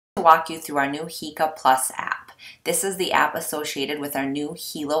to walk you through our new Heka Plus app. This is the app associated with our new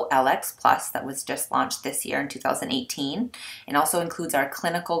Helo LX Plus that was just launched this year in 2018 and also includes our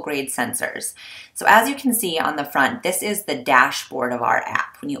clinical grade sensors. So as you can see on the front, this is the dashboard of our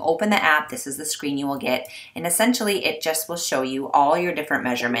app. When you open the app, this is the screen you will get, and essentially it just will show you all your different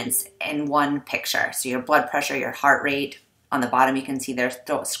measurements in one picture. So your blood pressure, your heart rate. On the bottom you can see they're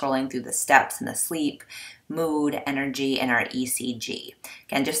scrolling through the steps and the sleep, mood, energy, and our ECG.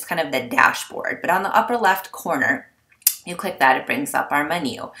 Again, just kind of the dashboard. But on the upper left corner, you click that, it brings up our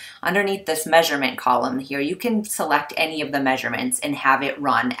menu. Underneath this measurement column here, you can select any of the measurements and have it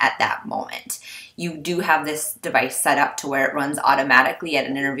run at that moment. You do have this device set up to where it runs automatically at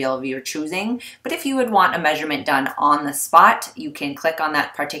an interval of your choosing, but if you would want a measurement done on the spot, you can click on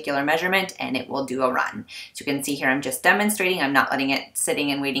that particular measurement and it will do a run. So you can see here I'm just demonstrating, I'm not letting it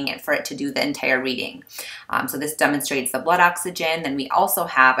sitting and waiting for it to do the entire reading. So this demonstrates the blood oxygen. Then we also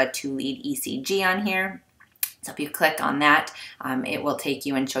have a 2-lead ECG on here. So if you click on that, it will take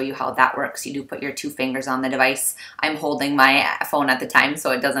you and show you how that works. You do put your 2 fingers on the device. I'm holding my phone at the time, so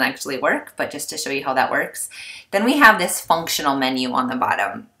it doesn't actually work, but just to show you how that works. Then we have this functional menu on the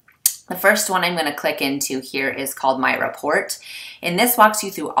bottom. The first one I'm going to click into here is called My Report, and this walks you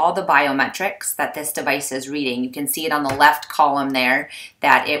through all the biometrics that this device is reading. You can see it on the left column there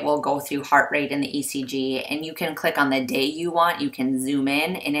that it will go through heart rate and the ECG, and you can click on the day you want. You can zoom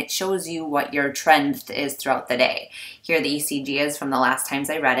in and it shows you what your trend is throughout the day. Here the ECG is from the last times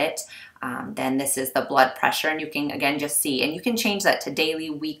I read it. Then this is the blood pressure, and you can again just see, and you can change that to daily,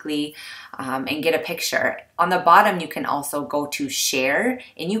 weekly, and get a picture. On the bottom you can also go to share,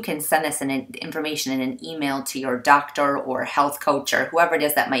 and you can send this information in an email to your doctor or health coach or whoever it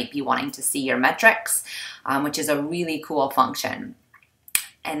is that might be wanting to see your metrics, which is a really cool function.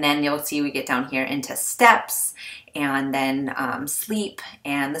 And then you'll see we get down here into steps and then sleep,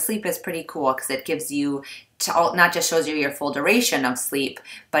 and the sleep is pretty cool because it gives you not just shows you your full duration of sleep,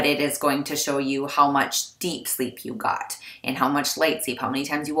 but it is going to show you how much deep sleep you got and how much light sleep, how many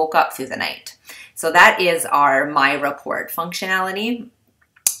times you woke up through the night. So that is our My Report functionality.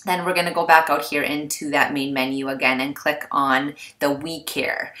 Then we're going to go back out here into that main menu again and click on the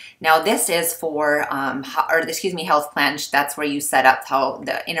WeCare. Now this is for, health plan. That's where you set up how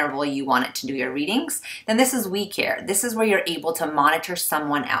the interval you want it to do your readings. Then this is WeCare. This is where you're able to monitor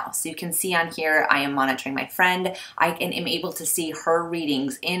someone else. So you can see on here, I am monitoring my friend. I am able to see her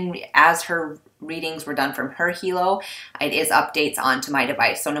readings as her readings were done from her Helo. It is updates onto my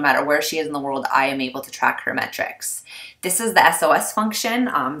device. So no matter where she is in the world, I am able to track her metrics. This is the SOS function,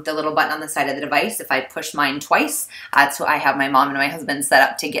 the little button on the side of the device. If I push mine twice, that's what I have my mom and my husband set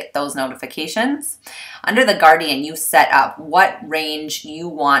up to get those notifications. Under the Guardian, you set up what range you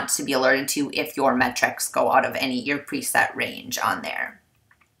want to be alerted to if your metrics go out of your preset range on there.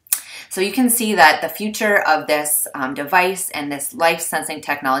 So you can see that the future of this device and this life sensing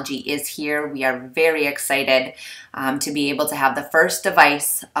technology is here. We are very excited to be able to have the first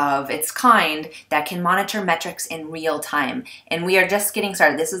device of its kind that can monitor metrics in real time. And we are just getting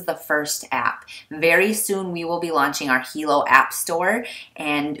started. This is the first app. Very soon we will be launching our Helo App Store,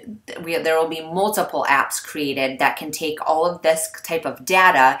 and there will be multiple apps created that can take all of this type of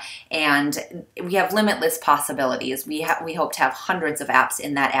data, and we have limitless possibilities. We hope to have hundreds of apps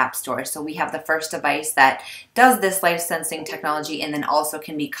in that app store. So we have the first device that does this life sensing technology and then also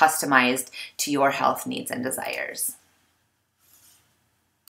can be customized to your health needs and desires.